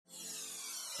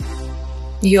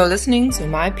You're listening to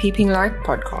My Peeping Light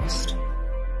podcast.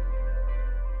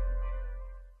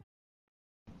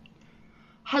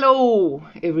 Hello,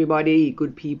 everybody,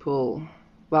 good people.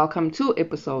 Welcome to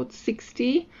episode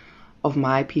 60 of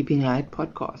My Peeping Light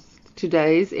podcast.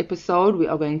 Today's episode, we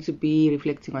are going to be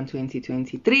reflecting on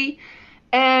 2023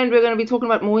 and we're going to be talking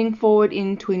about moving forward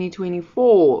in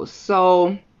 2024.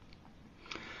 So,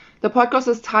 the podcast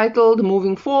is titled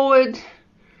Moving Forward,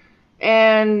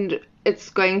 and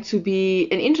it's going to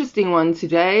be an interesting one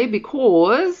today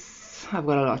because I've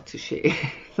got a lot to share.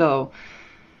 So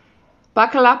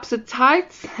buckle up, sit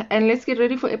tight, and let's get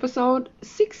ready for episode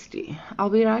 60. I'll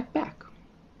be right back.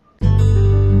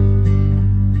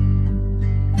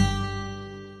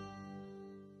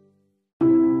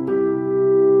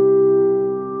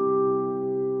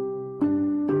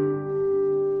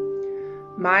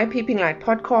 My Peeping Light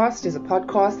podcast is a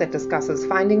podcast that discusses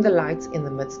finding the light in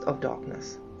the midst of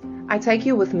darkness. I take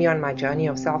you with me on my journey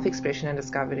of self-expression and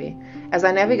discovery as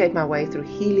I navigate my way through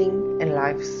healing and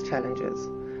life's challenges,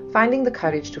 finding the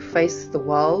courage to face the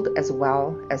world as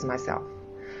well as myself.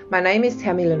 My name is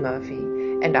Tammy Lynn Murphy,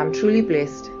 and I'm truly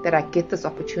blessed that I get this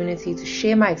opportunity to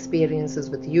share my experiences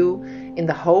with you in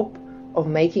the hope of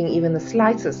making even the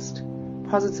slightest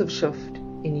positive shift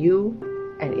in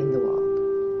you and in the world.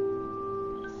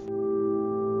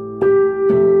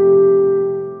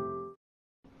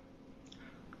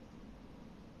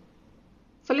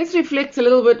 So let's reflect a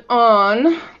little bit on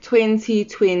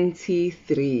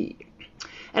 2023.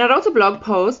 And I wrote a blog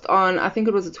post on, I think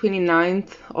it was the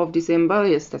 29th of December.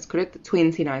 Yes, that's correct, the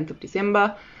 29th of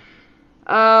December.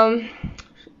 To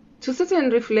sit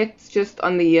and reflect just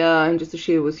on the year and just to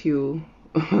share with you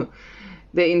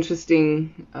the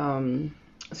interesting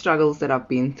struggles that I've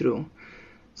been through.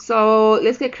 So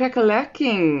let's get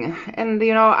crack-a-lacking. And,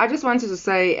 I just wanted to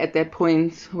say at that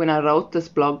point when I wrote this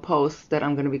blog post that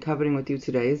I'm going to be covering with you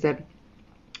today is that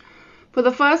for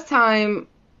the first time,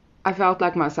 I felt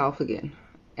like myself again.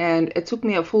 And it took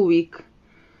me a full week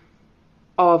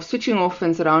of switching off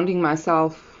and surrounding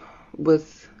myself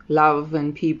with love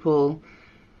and people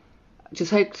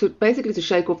to basically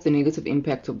shake off the negative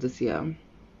impact of this year.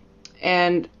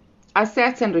 And I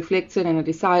sat and reflected and I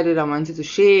decided I wanted to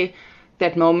share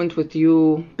that moment with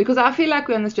you because I feel like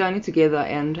we're on this journey together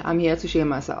and I'm here to share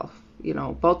myself,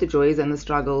 both the joys and the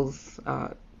struggles.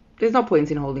 There's no point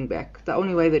in holding back. The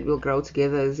only way that we'll grow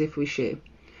together is if we share.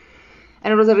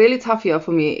 And it was a really tough year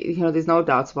for me, there's no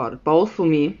doubts about it, both for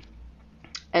me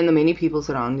and the many people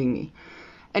surrounding me.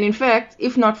 And in fact,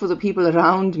 if not for the people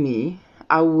around me,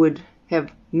 I would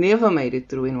have never made it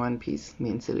through in one piece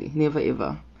mentally, never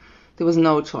ever. There was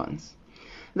no chance.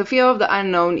 The fear of the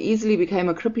unknown easily became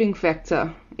a crippling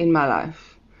factor in my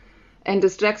life, and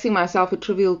distracting myself with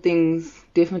trivial things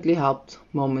definitely helped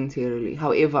momentarily.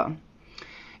 However,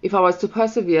 if I was to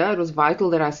persevere, it was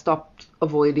vital that I stopped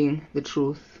avoiding the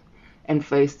truth and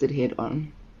faced it head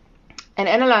on. And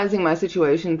analyzing my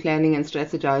situation, planning and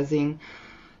strategizing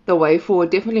the way forward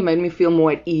definitely made me feel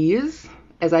more at ease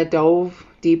as I dove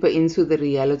deeper into the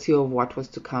reality of what was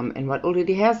to come and what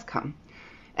already has come.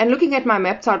 And looking at my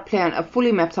mapped out plan, a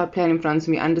fully mapped out plan in front of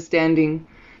me, understanding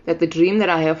that the dream that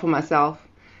I have for myself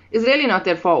is really not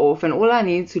that far off, and all I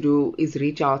need to do is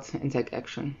reach out and take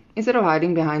action. Instead of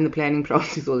hiding behind the planning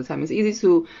process all the time. It's easy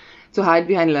to hide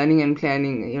behind learning and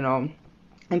planning,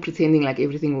 and pretending like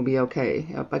everything will be okay.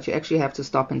 But you actually have to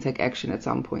stop and take action at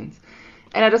some point.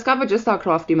 And I discovered just how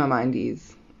crafty my mind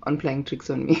is on playing tricks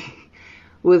on me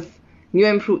with new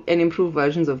and improved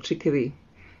versions of trickery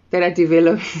that I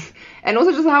developed, and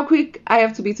also just how quick I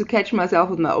have to be to catch myself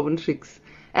with my own tricks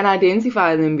and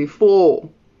identify them before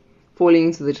falling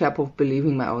into the trap of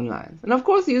believing my own lies. And of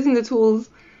course, using the tools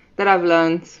that I've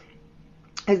learned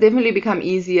has definitely become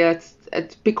easier.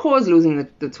 Because losing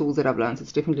the tools that I've learned,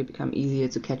 it's definitely become easier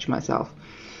to catch myself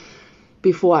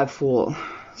before I fall.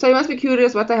 So you must be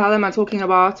curious, what the hell am I talking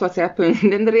about? What's happened?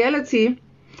 And the reality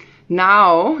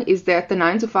now is that the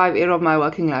 9-to-5 era of my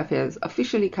working life has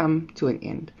officially come to an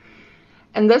end.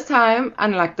 And this time,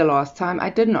 unlike the last time, I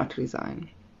did not resign.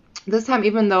 This time,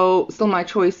 even though still my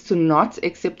choice to not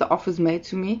accept the offers made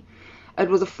to me, it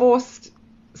was a forced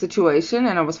situation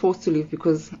and I was forced to leave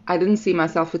because I didn't see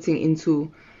myself fitting into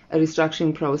a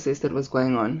restructuring process that was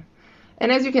going on.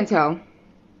 And as you can tell,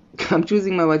 I'm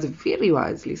choosing my words very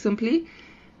wisely, simply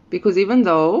because even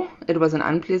though it was an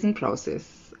unpleasant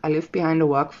process, I left behind a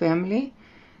work family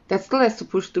that still has to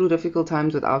push through difficult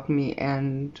times without me,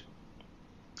 and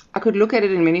I could look at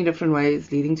it in many different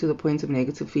ways, leading to the point of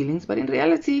negative feelings, but in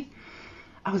reality,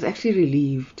 I was actually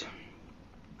relieved.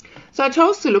 So I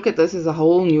chose to look at this as a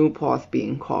whole new path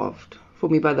being carved for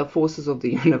me by the forces of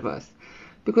the universe,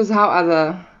 because how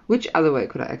other Which other way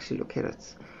could I actually look at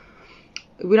it?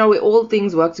 Where all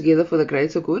things work together for the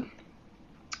greater good.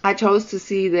 I chose to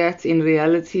see that in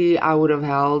reality, I would have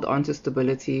held onto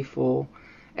stability for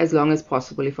as long as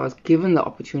possible if I was given the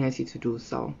opportunity to do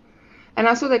so. And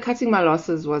I saw that cutting my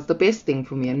losses was the best thing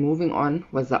for me, and moving on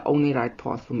was the only right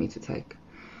path for me to take.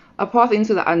 A path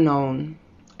into the unknown,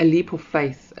 a leap of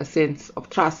faith, a sense of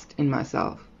trust in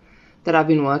myself that I've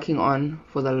been working on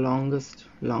for the longest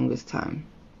time.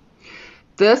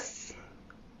 It's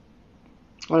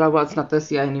not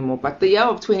this year anymore, but the year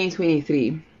of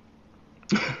 2023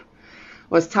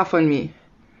 was tough on me,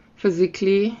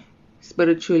 physically,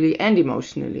 spiritually, and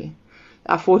emotionally.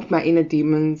 I fought my inner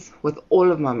demons with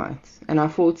all of my might, and I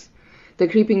fought the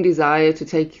creeping desire to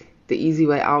take the easy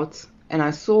way out, and I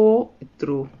saw it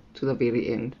through to the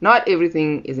very end. Not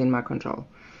everything is in my control,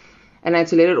 and I had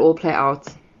to let it all play out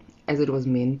as it was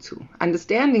meant to,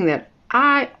 understanding that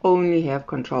I only have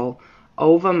control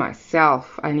over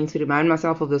myself. I need to remind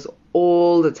myself of this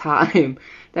all the time,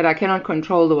 that I cannot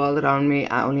control the world around me.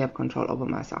 I only have control over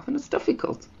myself, and it's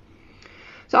difficult.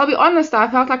 So I'll be honest, I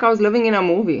felt like I was living in a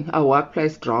movie, a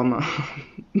workplace drama,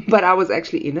 but I was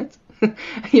actually in it.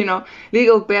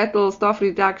 Legal battles, staff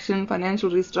reduction, financial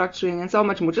restructuring, and so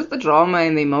much more. Just the drama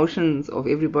and the emotions of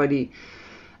everybody.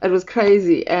 It was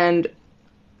crazy. And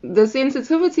the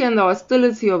sensitivity and the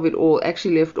hostility of it all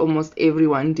actually left almost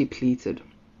everyone depleted.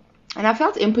 And I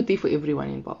felt empathy for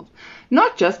everyone involved.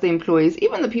 Not just the employees,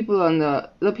 even the people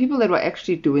the people that were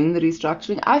actually doing the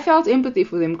restructuring. I felt empathy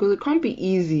for them because it can't be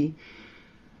easy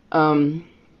to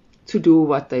do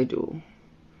what they do.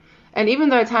 And even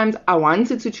though at times I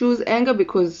wanted to choose anger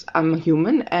because I'm a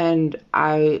human and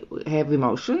I have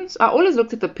emotions, I always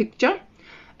looked at the picture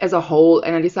as a whole,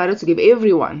 and I decided to give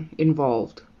everyone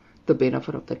involved the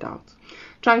benefit of the doubt,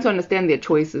 trying to understand their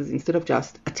choices instead of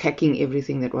just attacking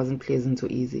everything that wasn't pleasant or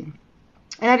easy.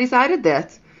 And I decided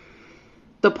that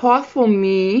the path for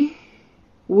me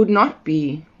would not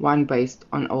be one based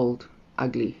on old,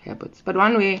 ugly habits, but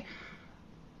one where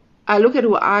I look at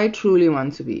who I truly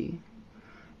want to be.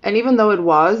 And even though it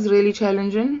was really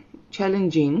challenging,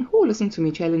 even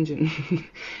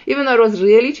though it was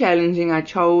really challenging, I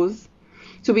chose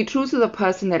to be true to the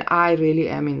person that I really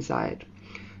am inside.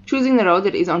 Choosing the road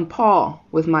that is on par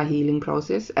with my healing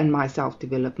process and my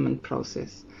self-development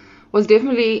process was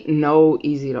definitely no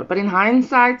easy road. But in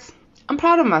hindsight, I'm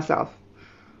proud of myself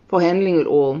for handling it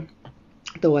all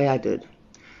the way I did.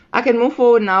 I can move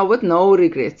forward now with no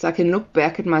regrets. I can look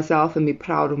back at myself and be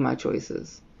proud of my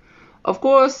choices. Of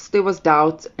course, there was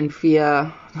doubt and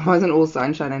fear. It wasn't all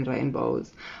sunshine and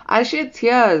rainbows. I shed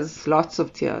tears, lots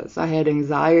of tears. I had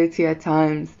anxiety at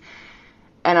times,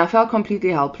 and I felt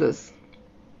completely helpless.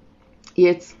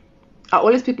 Yet, I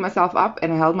always picked myself up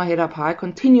and I held my head up high,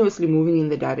 continuously moving in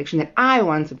the direction that I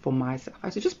wanted for myself. I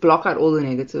had to just block out all the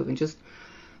negative and just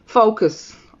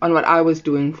focus on what I was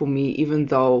doing for me, even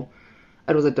though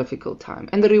it was a difficult time.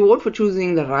 And the reward for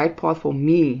choosing the right path for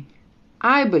me,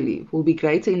 I believe, will be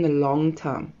greater in the long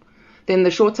term than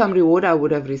the short-term reward I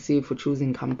would have received for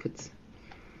choosing comfort.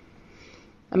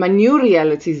 And my new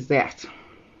reality is that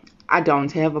I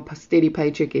don't have a steady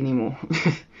paycheck anymore.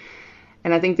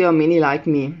 And I think there are many like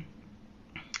me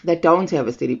that don't have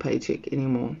a steady paycheck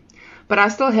anymore. But I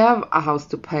still have a house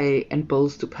to pay and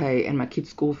bills to pay, and my kids'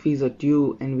 school fees are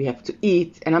due, and we have to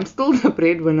eat, and I'm still the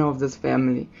breadwinner of this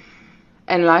family.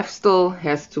 And life still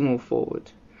has to move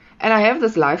forward. And I have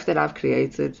this life that I've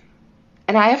created,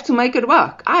 and I have to make it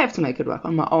work. I have to make it work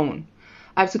on my own.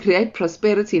 I have to create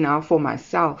prosperity now for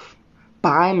myself,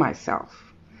 by myself.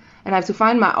 And I have to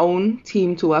find my own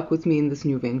team to work with me in this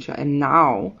new venture. And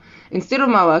now, instead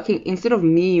of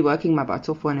me working my butt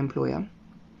off for an employer,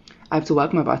 I have to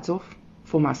work my butt off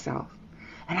for myself.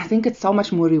 And I think it's so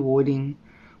much more rewarding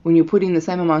when you put in the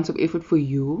same amount of effort for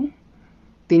you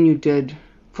than you did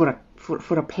for a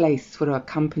place, for a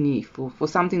company, for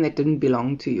something that didn't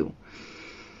belong to you.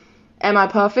 Am I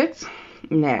perfect?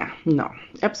 Nah, no,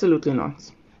 absolutely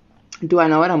not. Do I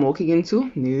know what I'm walking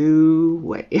into? No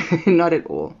way, not at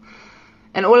all.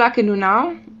 And all I can do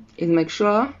now is make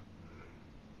sure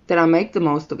that I make the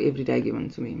most of every day given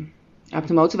to me. I have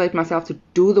to motivate myself to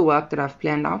do the work that I've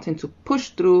planned out and to push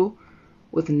through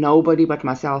with nobody but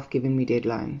myself giving me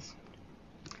deadlines.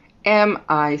 Am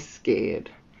I scared?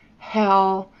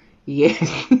 Hell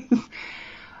yes.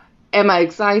 Am I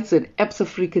excited?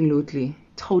 Abso-freaking-lutely.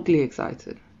 Totally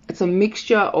excited. It's a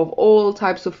mixture of all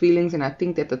types of feelings, and I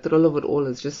think that the thrill of it all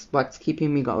is just what's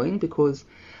keeping me going, because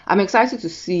I'm excited to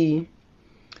see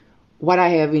what I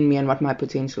have in me and what my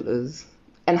potential is,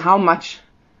 and how much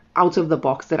out of the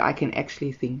box that I can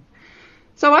actually think.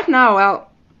 So what now?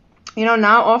 Well,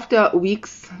 Now after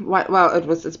weeks, well,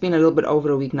 it's been a little bit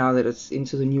over a week now that it's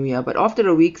into the new year, but after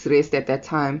a week's rest at that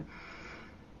time,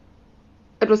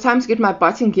 it was time to get my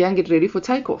butt in gear and get ready for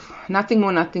takeoff. Nothing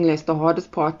more, nothing less. The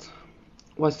hardest part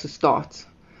was to start.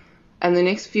 And the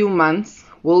next few months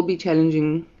will be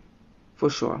challenging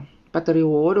for sure. But the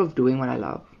reward of doing what I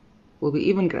love will be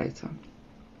even greater.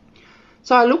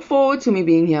 So I look forward to me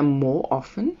being here more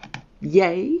often.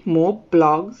 Yay, more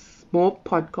blogs, more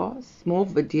podcasts, more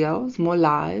videos, more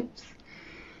lives.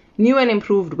 New and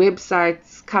improved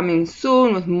websites coming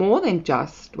soon with more than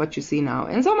just what you see now.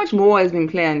 And so much more has been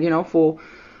planned, for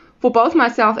both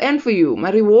myself and for you.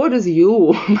 My reward is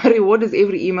you. My reward is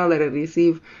every email that I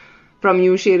receive from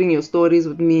you sharing your stories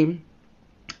with me,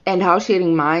 and how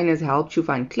sharing mine has helped you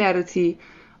find clarity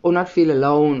or not feel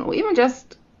alone, or even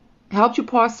just helped you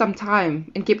pass some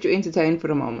time and kept you entertained for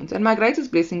a moment. And my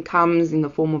greatest blessing comes in the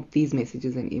form of these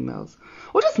messages and emails,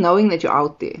 or just knowing that you're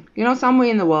out there, somewhere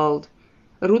in the world,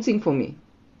 rooting for me,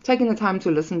 taking the time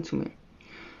to listen to me.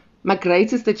 My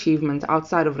greatest achievement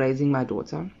outside of raising my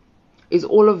daughter is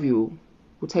all of you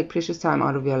who take precious time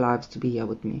out of your lives to be here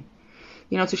with me,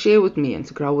 to share with me and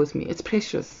to grow with me. It's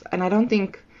precious, and I don't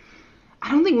think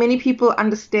many people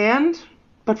understand,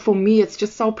 but for me it's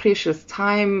just so precious.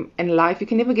 Time and life, you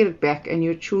can never get it back, and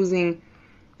you're choosing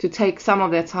to take some of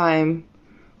that time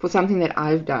for something that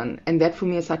I've done, and that for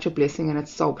me is such a blessing, and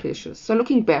it's so precious. So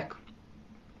looking back,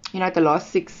 at the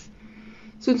last 6,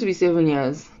 soon to be 7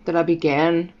 years that I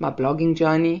began my blogging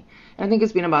journey, and I think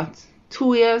it's been about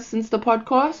 2 years since the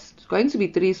podcast, going to be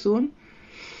 3 soon.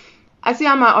 I see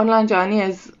how my online journey,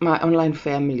 as my online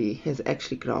family, has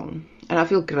actually grown. And I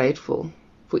feel grateful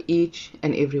for each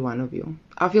and every one of you.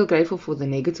 I feel grateful for the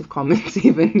negative comments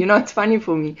even. It's funny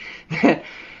for me that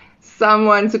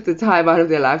someone took the time out of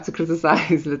their life to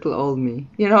criticize little old me.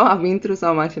 I've been through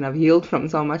so much, and I've healed from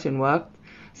so much, and worked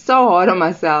so hard on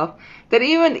myself, that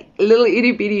even little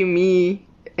itty bitty me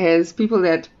has people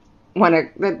that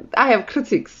I have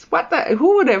critics.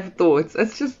 Who would have thought?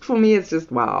 For me, it's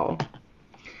just wow.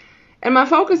 And my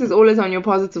focus is always on your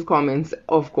positive comments,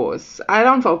 of course. I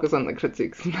don't focus on the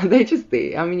critics. They're just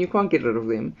there. You can't get rid of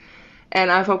them.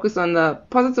 And I focus on the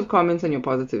positive comments and your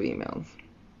positive emails.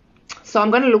 So I'm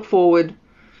going to look forward,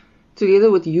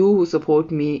 together with you who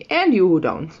support me and you who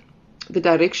don't. The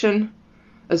direction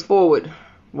is forward.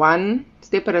 One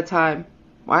step at a time.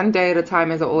 One day at a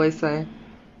time, as I always say.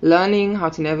 Learning how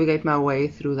to navigate my way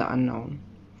through the unknown.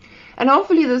 And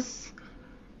hopefully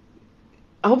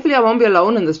I won't be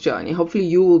alone in this journey. Hopefully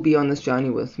you will be on this journey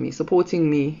with me, supporting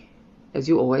me as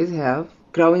you always have,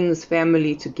 growing this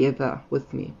family together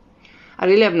with me. I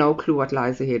really have no clue what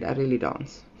lies ahead. I really don't.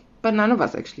 But none of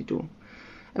us actually do.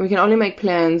 And we can only make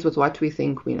plans with what we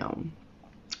think we know,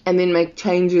 and then make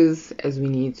changes as we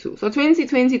need to. So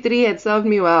 2023 had served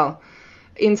me well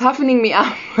in toughening me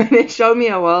up, and it showed me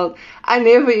a world I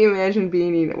never imagined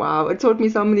being in. Wow, it taught me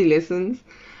so many lessons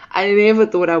I never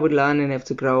thought I would learn and have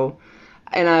to grow.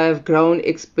 And I've grown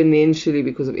exponentially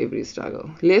because of every struggle.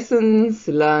 Lessons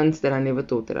learned that I never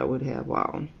thought that I would have.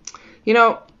 Wow.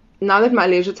 Now that my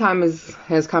leisure time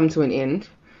has come to an end,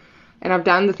 and I've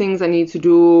done the things I need to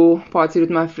do, partied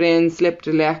with my friends, slept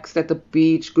relaxed at the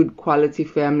beach, good quality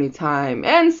family time,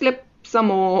 and slept some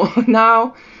more.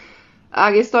 Now,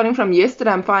 I guess starting from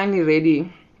yesterday, I'm finally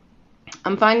ready.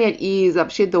 I'm finally at ease.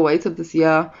 I've shed the weight of this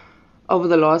year over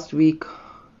the last week.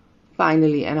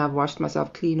 Finally, and I've washed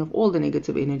myself clean of all the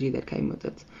negative energy that came with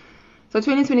it. So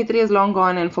 2023 is long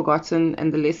gone and forgotten,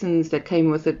 and the lessons that came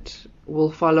with it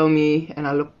will follow me, and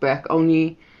I look back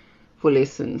only for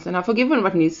lessons. And I've forgiven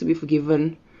what needs to be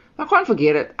forgiven. I can't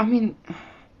forget it.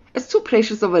 It's too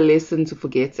precious of a lesson to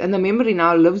forget, and the memory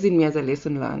now lives in me as a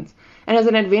lesson learned, and as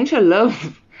an adventure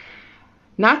lived.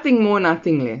 Nothing more,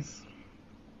 nothing less.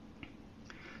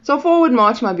 So forward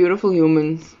march, my beautiful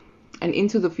humans. And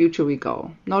into the future we go.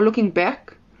 No looking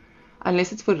back,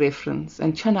 unless it's for reference.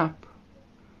 And chin up.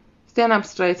 Stand up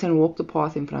straight and walk the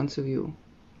path in front of you.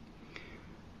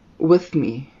 With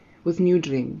me. With new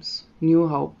dreams, new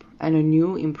hope, and a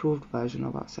new improved version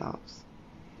of ourselves.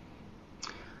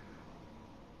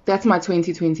 That's my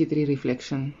 2023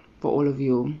 reflection for all of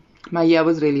you. My year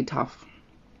was really tough.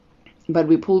 But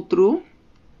we pulled through.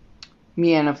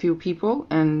 Me and a few people.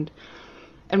 And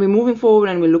we're moving forward,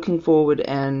 and we're looking forward,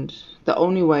 and the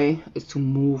only way is to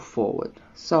move forward.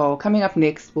 So coming up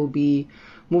next will be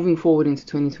moving forward into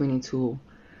 2022.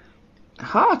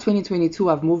 2022,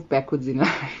 I've moved backwards in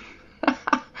life.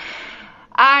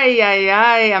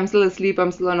 I'm still asleep.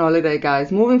 I'm still on holiday,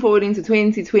 guys. Moving forward into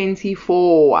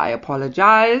 2024. I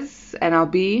apologize, and I'll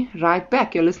be right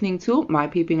back. You're listening to My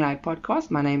Peeping Light podcast.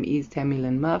 My name is Tammy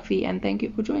Lynn Murphy, and thank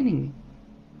you for joining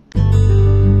me.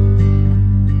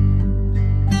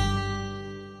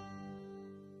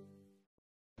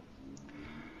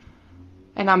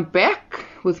 And I'm back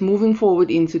with moving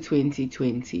forward into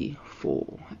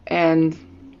 2024. And,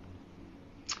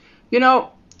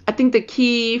 I think the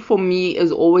key for me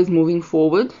is always moving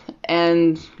forward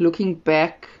and looking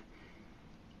back,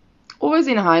 always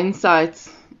in hindsight,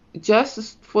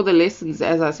 just for the lessons,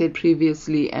 as I said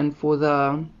previously, and for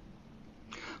the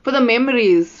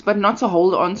memories, but not to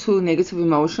hold on to negative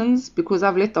emotions, because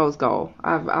I've let those go.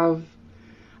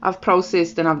 I've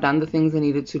processed and I've done the things I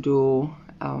needed to do,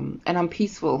 and I'm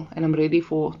peaceful and I'm ready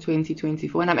for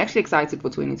 2024, and I'm actually excited for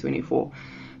 2024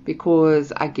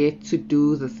 because I get to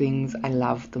do the things I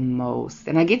love the most,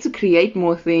 and I get to create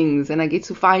more things, and I get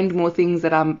to find more things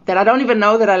that I don't even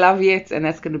know that I love yet, and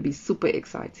that's going to be super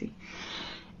exciting.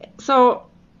 So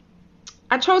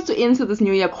I chose to enter this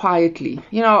new year quietly.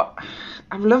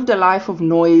 I've lived a life of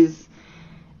noise,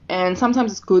 and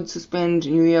sometimes it's good to spend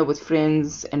New Year with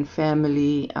friends and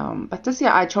family. But this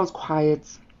year I chose quiet,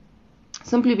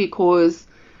 simply because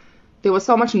there was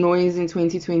so much noise in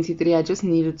 2023. I just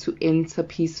needed to enter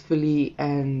peacefully,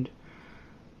 and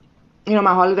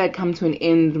my holiday had come to an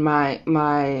end. My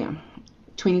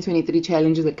 2023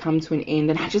 challenges had come to an end,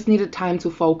 and I just needed time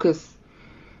to focus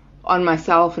on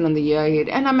myself and on the year ahead.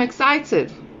 And I'm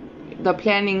excited. The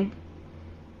planning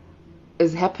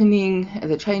is happening,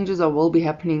 and the changes will be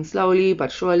happening slowly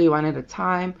but surely, one at a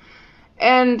time.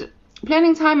 And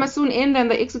planning time must soon end, and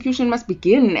the execution must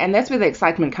begin, and that's where the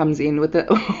excitement comes in with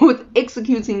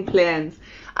executing plans.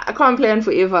 I can't plan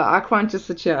forever. I can't just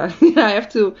sit here. I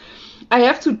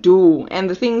have to do, and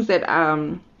the things that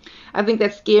I think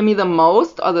that scare me the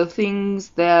most are the things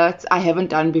that I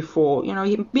haven't done before.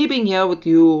 Me being here with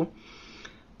you,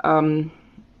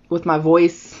 with my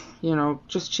voice,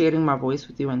 just sharing my voice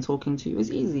with you and talking to you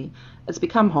is easy. It's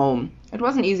become home. It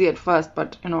wasn't easy at first,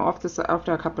 but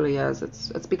after a couple of years,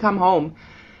 it's become home.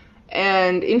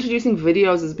 And introducing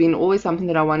videos has been always something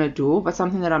that I want to do, but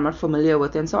something that I'm not familiar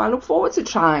with. And so I look forward to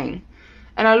trying,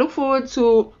 and I look forward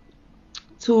to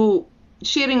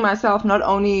sharing myself, not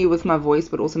only with my voice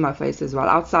but also my face as well,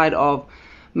 outside of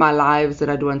my lives that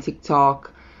I do on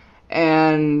TikTok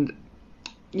and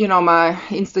my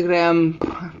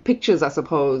Instagram pictures, I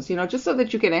suppose, just so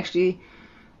that you can actually,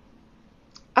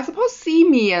 I suppose, see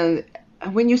me. And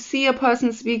when you see a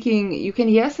person speaking, you can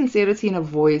hear sincerity in a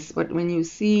voice, but when you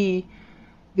see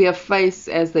their face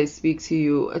as they speak to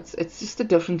you, it's just a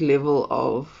different level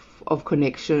of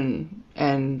connection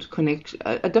and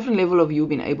a different level of you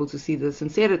being able to see the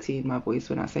sincerity in my voice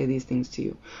when I say these things to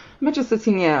you. I'm not just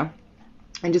sitting here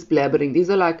and just blabbering. These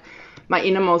are like my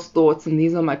innermost thoughts, and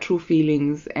these are my true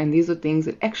feelings, and these are things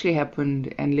that actually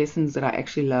happened and lessons that I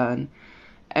actually learn,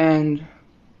 and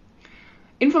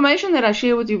information that I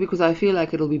share with you because I feel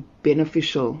like it'll be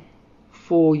beneficial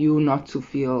for you not to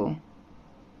feel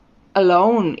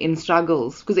alone in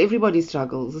struggles, because everybody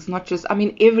struggles. It's not just,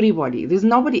 everybody. There's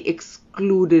nobody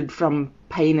excluded from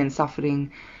pain and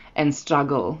suffering and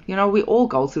struggle. We all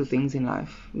go through things in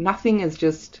life. Nothing is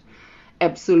just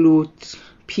absolute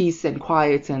peace and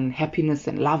quiet and happiness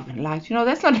and love and light.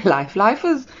 That's not life. Life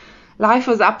is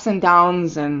ups and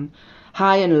downs and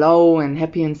high and low and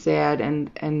happy and sad,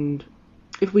 and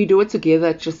if we do it together,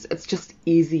 it's just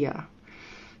easier.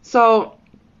 So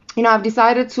I've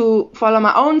decided to follow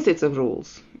my own sets of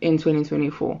rules in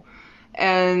 2024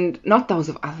 and not those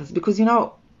of others, because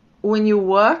when you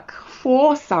work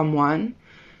for someone,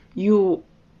 you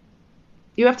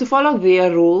have to follow their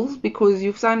rules because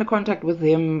you've signed a contract with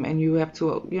them, and you have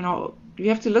to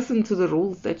listen to the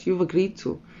rules that you've agreed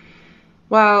to.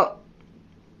 Well,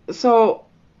 so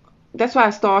that's why I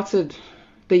started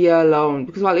the year alone,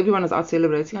 because while everyone was out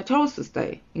celebrating, I chose to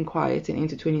stay in quiet and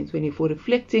into 2024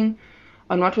 reflecting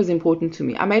on what was important to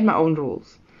me. I made my own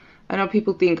rules. I know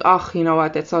people think, you know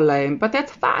what, that's so lame, but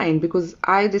that's fine, because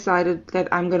I decided that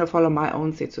I'm going to follow my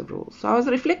own sets of rules. So I was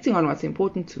reflecting on what's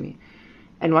important to me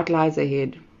and what lies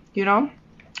ahead,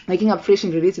 waking up fresh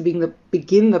and ready to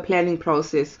begin the planning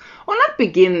process. Or not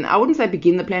begin, I wouldn't say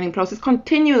begin the planning process,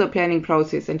 continue the planning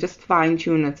process and just fine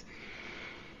tune it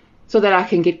so that I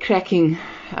can get cracking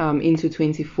into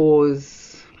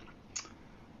 24's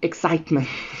excitement.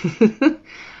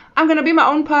 I'm going to be my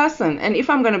own person, and if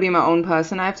I'm going to be my own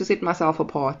person, I have to set myself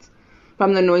apart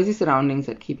from the noisy surroundings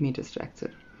that keep me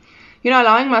distracted.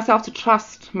 Allowing myself to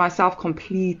trust myself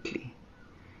completely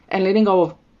and letting go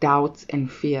of doubt and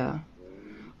fear,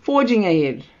 forging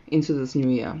ahead into this new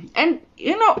year. And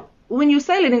when you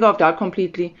say letting go of doubt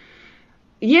completely,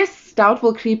 yes, doubt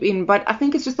will creep in, but I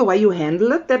think it's just the way you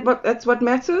handle it that's what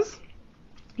matters,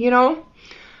 and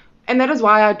that is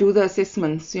why I do the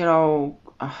assessments,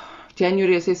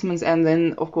 January assessments, and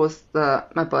then of course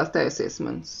my birthday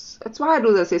assessments. That's why I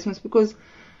do the assessments, because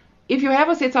if you have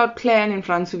a set out plan in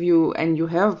front of you and you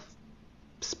have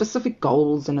specific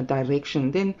goals and a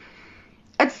direction, then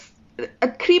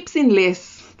it creeps in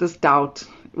less, this doubt,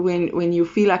 when you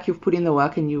feel like you've put in the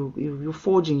work and you're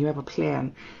forging, you have a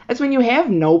plan. It's when you have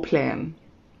no plan.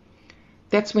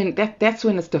 That's when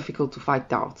it's difficult to fight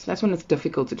doubts. That's when it's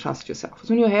difficult to trust yourself. It's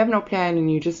when you have no plan and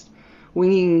you're just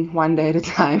winging one day at a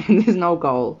time and there's no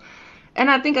goal. And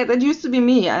I think that used to be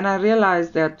me, and I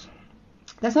realized that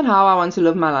that's not how I want to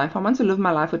live my life. I want to live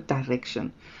my life with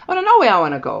direction. I want to know where I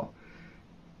want to go.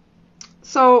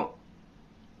 So,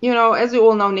 as you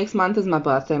all know, next month is my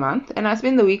birthday month, and I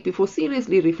spend the week before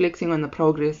seriously reflecting on the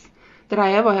progress that I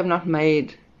have or have not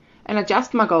made and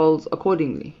adjust my goals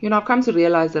accordingly. I've come to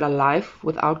realize that a life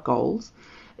without goals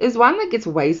is one that gets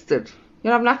wasted. You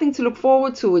have nothing to look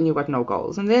forward to when you've got no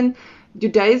goals, and then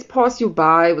your days pass you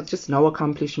by with just no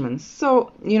accomplishments.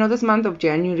 So, this month of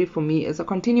January for me is a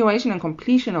continuation and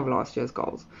completion of last year's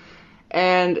goals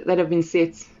and that have been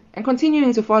set, and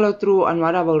continuing to follow through on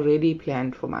what I've already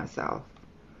planned for myself.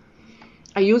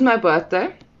 I use my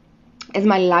birthday as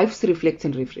my life's reflect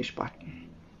and refresh button.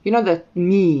 The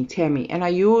me, Tammy. And I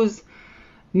use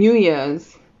New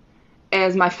Year's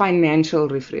as my financial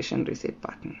refresh and reset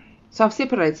button. So I've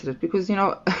separated it because,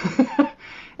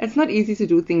 it's not easy to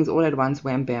do things all at once,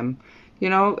 wham bam.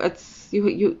 It's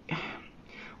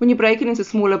when you break it into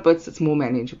smaller bits, it's more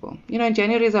manageable.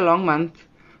 January is a long month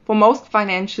for most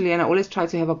financially, and I always try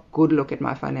to have a good look at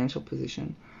my financial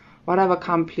position. What I've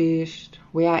accomplished,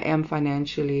 where I am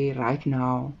financially right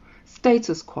now,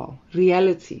 status quo,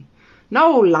 reality.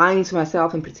 No lying to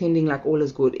myself and pretending like all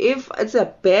is good. If it's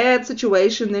a bad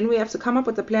situation, then we have to come up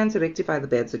with a plan to rectify the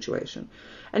bad situation.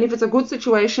 And if it's a good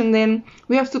situation, then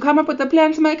we have to come up with a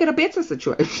plan to make it a better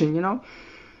situation,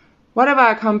 What have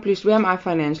I accomplished? Where am I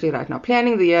financially right now?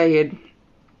 Planning the year ahead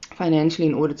financially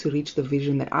in order to reach the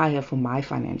vision that I have for my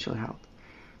financial health.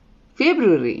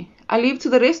 February, I leave to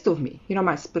the rest of me,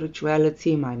 my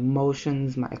spirituality, my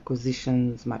emotions, my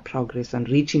acquisitions, my progress, and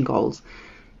reaching goals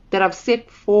that I've set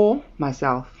for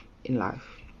myself in life.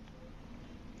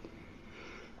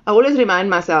 I always remind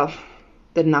myself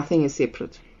that nothing is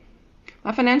separate.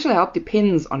 My financial health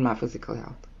depends on my physical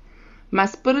health. My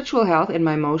spiritual health and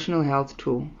my emotional health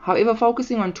too. However,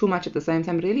 focusing on too much at the same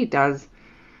time really does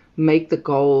make the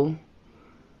goal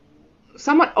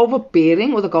somewhat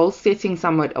overbearing, or the goal setting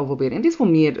somewhat overbearing. At least for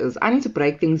me it is. I need to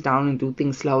break things down and do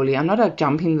things slowly. I'm not a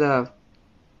jump in the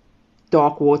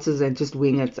dark waters and just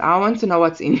wing it. I want to know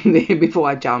what's in there before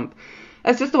I jump.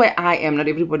 That's just the way I am. Not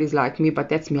everybody's like me, but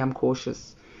that's me. I'm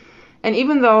cautious. And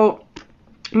even though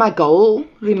my goal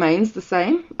remains the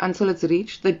same until it's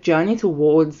reached, the journey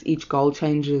towards each goal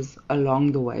changes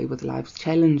along the way with life's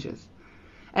challenges.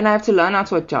 And I have to learn how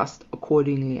to adjust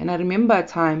accordingly. And I remember a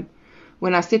time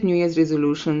when I set New Year's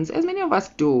resolutions, as many of us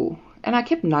do, and I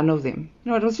kept none of them.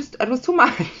 It was too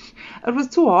much. It was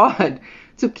too hard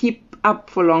to keep up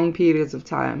for long periods of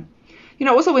time. I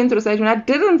also went through a stage when I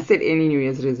didn't set any New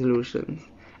Year's resolutions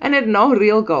and had no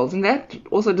real goals, and that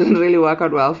also didn't really work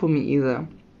out well for me either.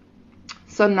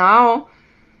 So now,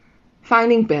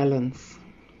 finding balance,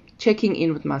 checking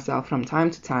in with myself from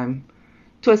time to time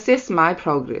to assess my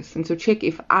progress and to check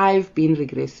if I've been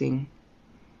regressing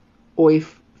or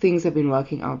if things have been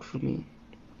working out for me.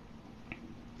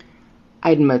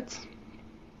 I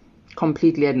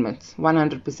completely admit,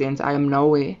 100%, I am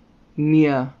nowhere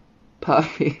near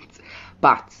perfect.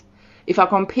 But if I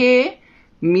compare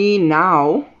me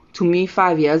now to me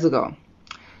 5 years ago,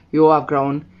 I've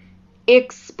grown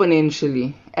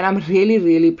exponentially, and I'm really,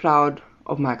 really proud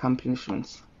of my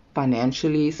accomplishments.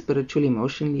 Financially, spiritually,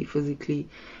 emotionally, physically,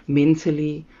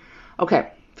 mentally.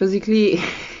 Okay, physically,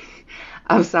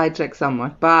 I've sidetracked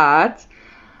somewhat, but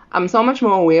I'm so much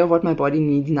more aware of what my body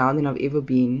needs now than I've ever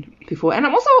been before. And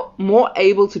I'm also more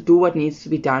able to do what needs to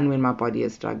be done when my body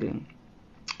is struggling.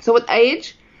 So with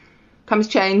age comes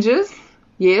changes,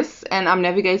 yes, and I'm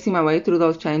navigating my way through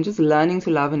those changes, learning to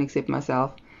love and accept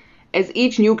myself as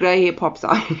each new grey hair pops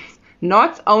out.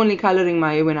 Not only coloring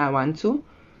my hair when I want to.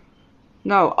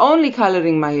 No, only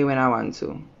coloring my hair when I want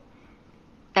to.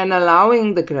 And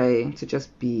allowing the grey to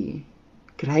just be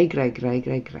grey.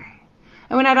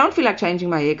 And when I don't feel like changing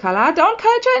my hair color, I don't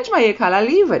change my hair color. I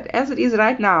leave it as it is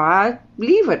right now. I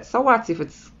leave it. So what if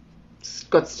it's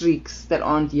got streaks that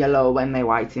aren't yellow and they're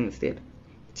white instead?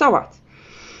 So what?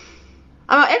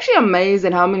 I'm actually amazed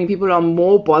at how many people are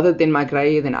more bothered than my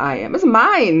grey hair than I am. It's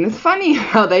mine. It's funny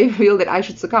how they feel that I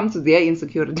should succumb to their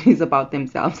insecurities about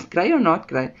themselves. Grey or not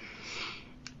grey.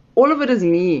 All of it is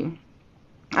me.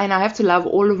 And I have to love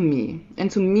all of me.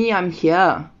 And to me, I'm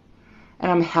here.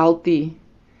 And I'm healthy.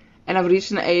 And I've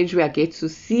reached an age where I get to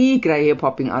see grey hair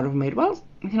popping out of me. Well,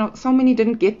 so many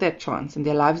didn't get that chance and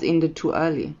their lives ended too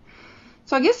early.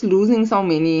 So I guess losing so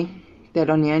many that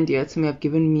are near and dear to me have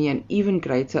given me an even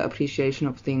greater appreciation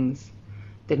of things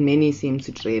that many seem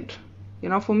to dread.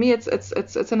 For me,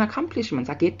 it's an accomplishment.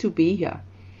 I get to be here.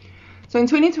 So in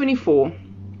 2024,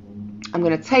 I'm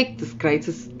going to take this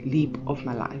greatest leap of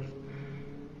my life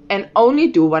and only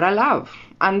do what I love.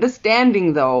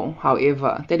 Understanding, though,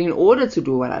 however, that in order to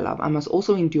do what I love, I must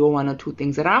also endure one or two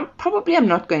things that I probably am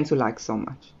not going to like so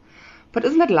much. But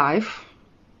isn't that life?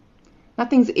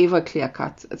 Nothing's ever clear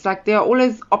cut. It's like there are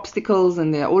always obstacles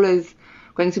and there are always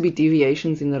going to be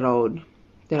deviations in the road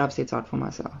that I've set out for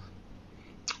myself.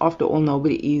 After all,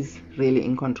 nobody is really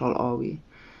in control, are we?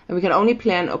 And we can only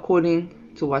plan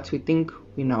according to what we think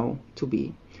we know to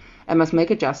be, and must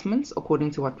make adjustments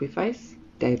according to what we face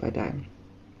day by day.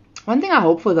 One thing I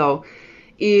hope for, though,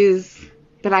 is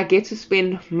that I get to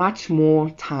spend much more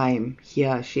time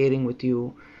here sharing with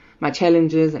you my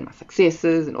challenges and my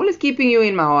successes, and always keeping you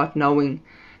in my heart, knowing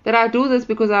that I do this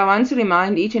because I want to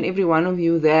remind each and every one of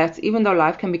you that even though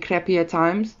life can be crappy at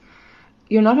times,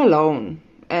 you're not alone,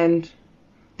 and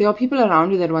there are people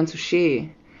around you that want to share.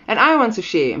 And I want to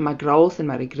share my growth and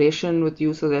my regression with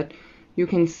you so that you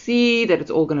can see that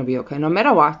it's all going to be okay. No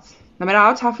matter what, no matter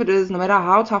how tough it is, no matter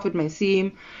how tough it may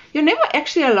seem, you're never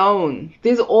actually alone.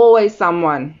 There's always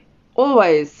someone,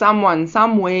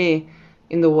 somewhere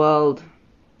in the world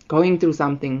going through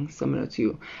something similar to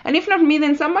you. And if not me,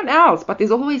 then someone else, but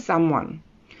there's always someone.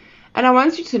 And I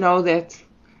want you to know that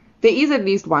there is at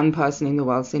least one person in the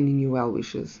world sending you well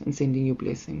wishes and sending you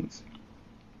blessings.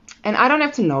 And I don't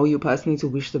have to know you personally to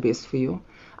wish the best for you.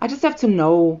 I just have to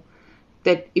know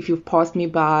that if you've passed me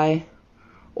by,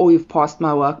 or you've passed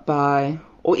my work by,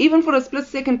 or even for a split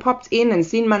second popped in and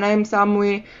seen my name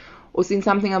somewhere, or seen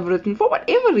something I've written, for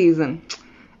whatever reason,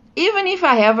 even if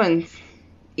I haven't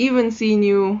even seen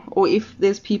you, or if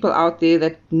there's people out there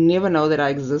that never know that I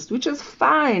exist, which is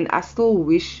fine, I still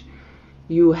wish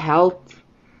you health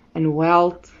and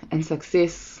wealth and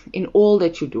success in all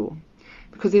that you do.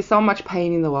 Because there's so much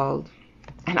pain in the world,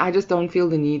 and I just don't feel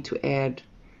the need to add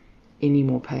any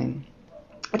more pain,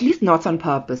 at least not on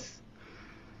purpose.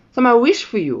 So my wish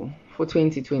for you for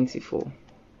 2024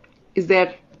 is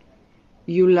that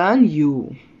you learn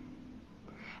you,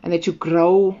 and that you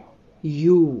grow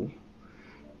you,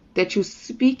 that you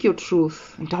speak your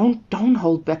truth, and don't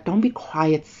hold back, don't be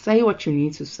quiet, say what you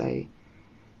need to say.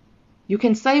 You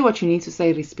can say what you need to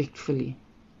say respectfully.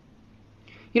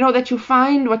 That you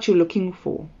find what you're looking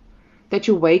for, that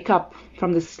you wake up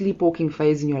from the sleepwalking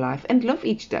phase in your life and live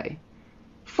each day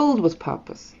filled with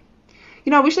purpose.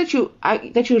 I wish that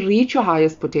you reach your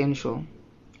highest potential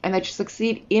and that you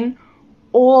succeed in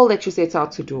all that you set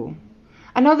out to do.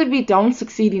 I know that we don't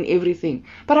succeed in everything,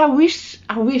 but wishful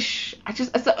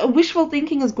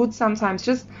thinking is good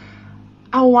sometimes.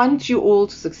 I want you all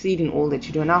to succeed in all that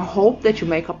you do, and I hope that you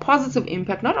make a positive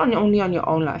impact, not only on your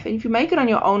own life. And if you make it on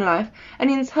your own life, and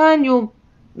in turn you'll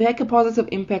make a positive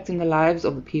impact in the lives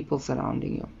of the people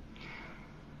surrounding you.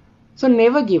 So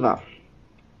never give up.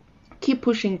 Keep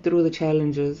pushing through the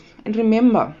challenges, and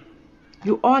remember,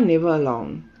 you are never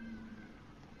alone.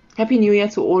 Happy New Year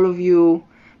to all of you.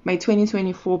 May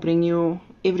 2024 bring you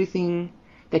everything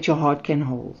that your heart can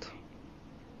hold.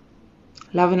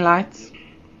 Love and light.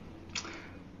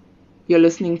 You're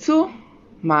listening to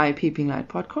my Peeping Light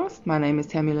podcast. My name is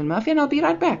Tammy Lynn Murphy, and I'll be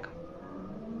right back.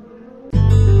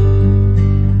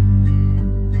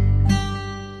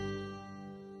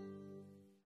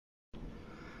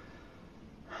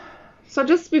 So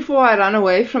just before I run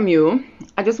away from you,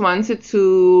 I just wanted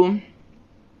to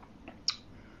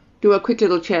do a quick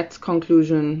little chat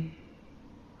conclusion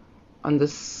on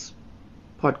this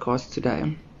podcast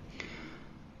today.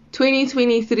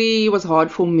 2023 was hard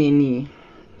for many.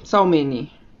 So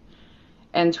many.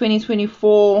 And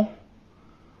 2024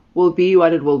 will be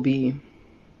what it will be.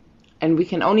 And we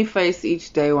can only face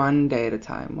each day one day at a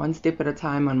time, one step at a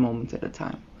time, one moment at a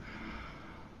time.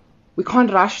 We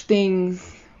can't rush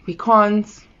things. We can't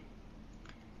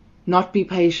not be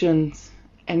patient.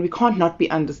 And we can't not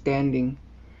be understanding.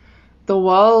 The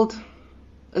world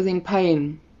is in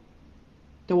pain.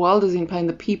 The world is in pain.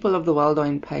 The people of the world are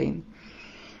in pain.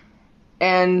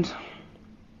 And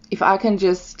if I can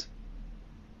just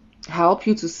help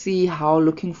you to see how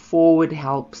looking forward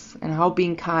helps, and how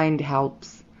being kind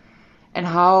helps, and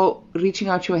how reaching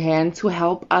out your hand to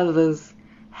help others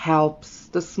helps,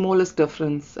 the smallest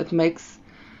difference, it makes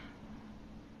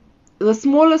the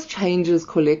smallest changes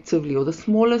collectively, or the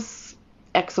smallest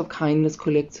acts of kindness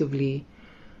collectively,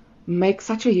 make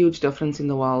such a huge difference in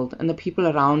the world and the people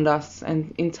around us,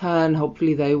 and in turn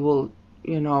hopefully they will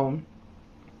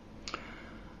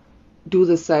do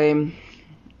the same.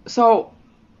 So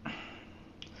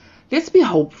let's be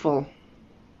hopeful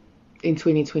in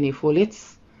 2024.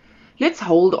 Let's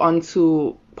hold on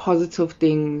to positive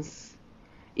things,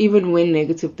 even when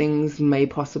negative things may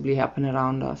possibly happen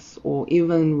around us, or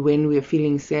even when we're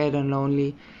feeling sad and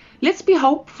lonely. Let's be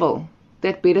hopeful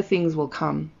that better things will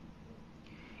come.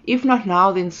 If not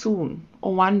now, then soon,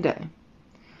 or one day.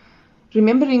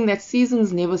 Remembering that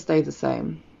seasons never stay the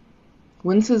same.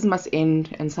 Winters must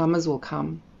end and summers will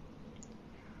come.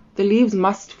 The leaves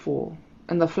must fall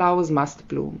and the flowers must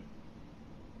bloom.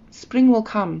 Spring will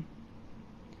come.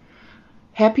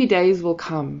 Happy days will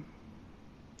come.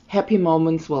 Happy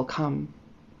moments will come.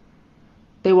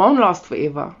 They won't last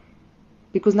forever,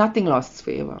 because nothing lasts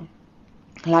forever.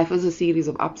 Life is a series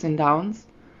of ups and downs,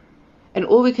 and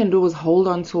all we can do is hold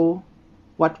on to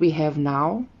what we have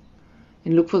now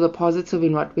and look for the positive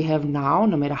in what we have now.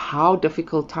 No matter how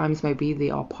difficult times may be,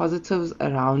 there are positives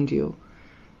around you.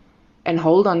 And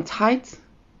hold on tight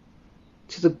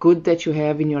to the good that you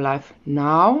have in your life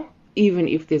now. Even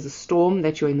if there's a storm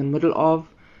that you're in the middle of,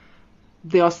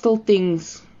 there are still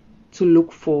things to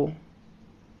look for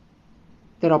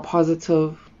that are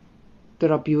positive,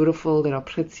 that are beautiful, that are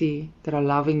pretty, that are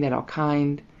loving, that are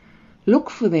kind. Look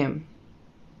for them.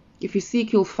 If you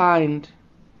seek, you'll find.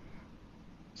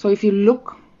 So if you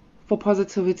look for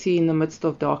positivity in the midst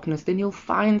of darkness, then you'll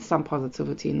find some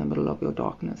positivity in the middle of your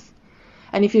darkness.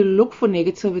 And if you look for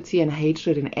negativity and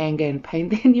hatred and anger and pain,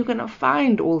 then you're going to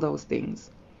find all those things.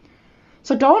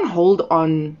 So don't hold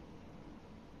on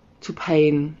to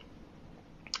pain.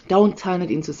 Don't turn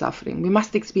it into suffering. We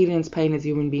must experience pain as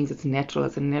human beings. It's natural.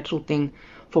 It's a natural thing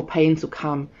for pain to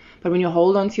come. But when you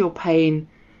hold on to your pain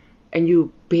and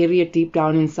you bury it deep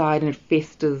down inside and it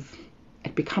festers,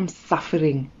 it becomes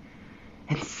suffering.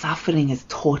 And suffering is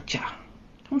torture.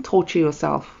 Don't torture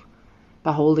yourself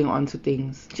by holding on to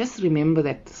things. Just remember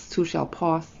that this too shall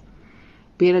pass.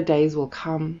 Better days will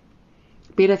come.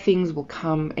 Better things will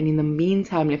come. And in the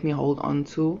meantime, let me hold on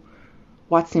to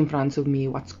what's in front of me,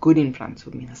 what's good in front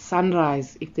of me. The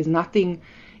sunrise. If there's nothing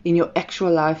in your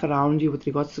actual life around you with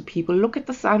regards to people, look at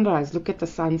the sunrise, look at the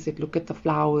sunset, look at the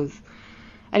flowers.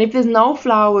 And if there's no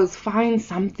flowers, find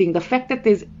something. The fact that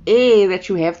there's air that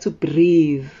you have to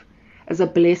breathe is a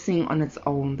blessing on its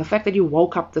own. The fact that you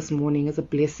woke up this morning is a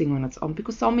blessing on its own,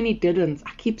 because so many didn't.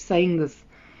 I keep saying this.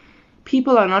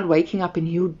 People are not waking up, and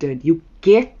you did. You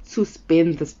get to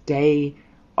spend this day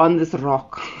on this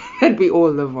rock that we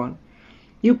all live on.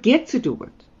 You get to do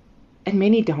it, and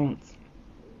many don't.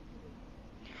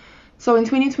 So in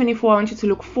 2024, I want you to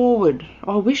look forward,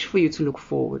 or I wish for you to look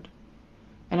forward.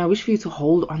 And I wish for you to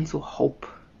hold on to hope.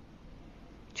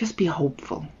 Just be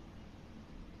hopeful.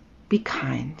 Be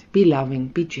kind. Be loving.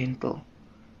 Be gentle.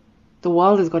 The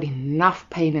world has got enough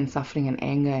pain and suffering and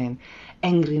anger and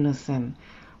angriness and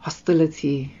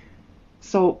hostility.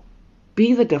 So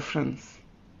be the difference.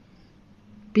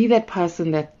 Be that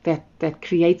person that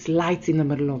creates light in the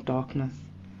middle of darkness.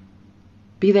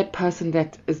 Be that person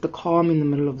that is the calm in the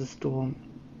middle of the storm.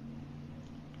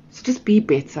 So just be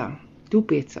better. Do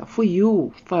better for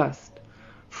you first.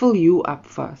 Fill you up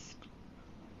first.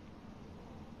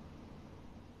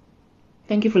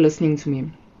 Thank you for listening to me.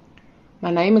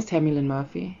 My name is Tammy Lynn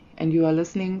Murphy, and you are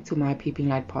listening to my Peeping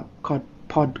Light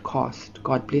podcast.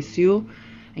 God bless you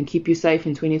and keep you safe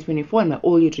in 2024, and may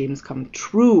all your dreams come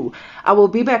true. I will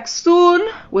be back soon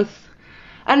with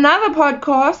another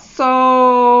podcast,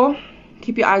 so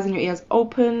keep your eyes and your ears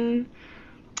open,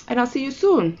 and I'll see you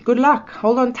soon. Good luck.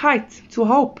 Hold on tight to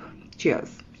hope.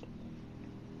 Cheers.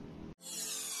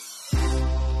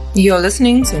 You're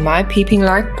listening to my Peeping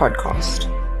Light podcast.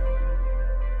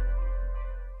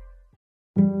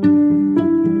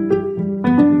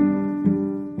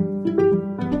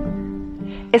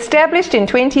 Established in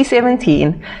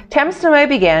 2017, Tamstomay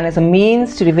began as a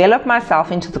means to develop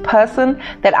myself into the person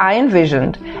that I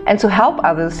envisioned and to help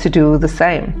others to do the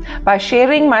same by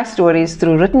sharing my stories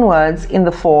through written words in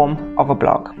the form of a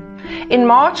blog. In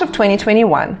March of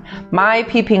 2021, my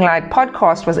Peeping Light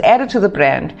podcast was added to the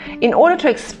brand in order to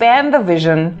expand the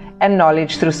vision and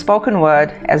knowledge through spoken word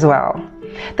as well.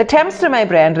 The Tamstomay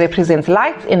brand represents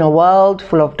light in a world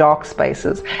full of dark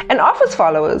spaces and offers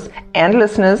followers and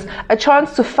listeners a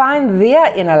chance to find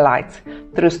their inner light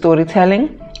through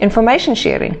storytelling, information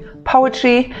sharing,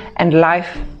 poetry, and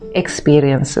life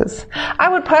experiences. I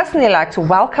would personally like to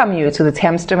welcome you to the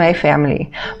Tamstomay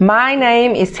family. My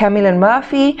name is Tammy Lynn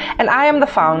Murphy, and I am the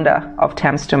founder of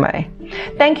Tamstomay.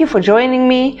 Thank you for joining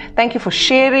me. Thank you for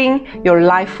sharing your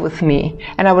life with me.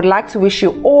 And I would like to wish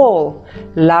you all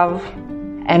love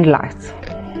and light.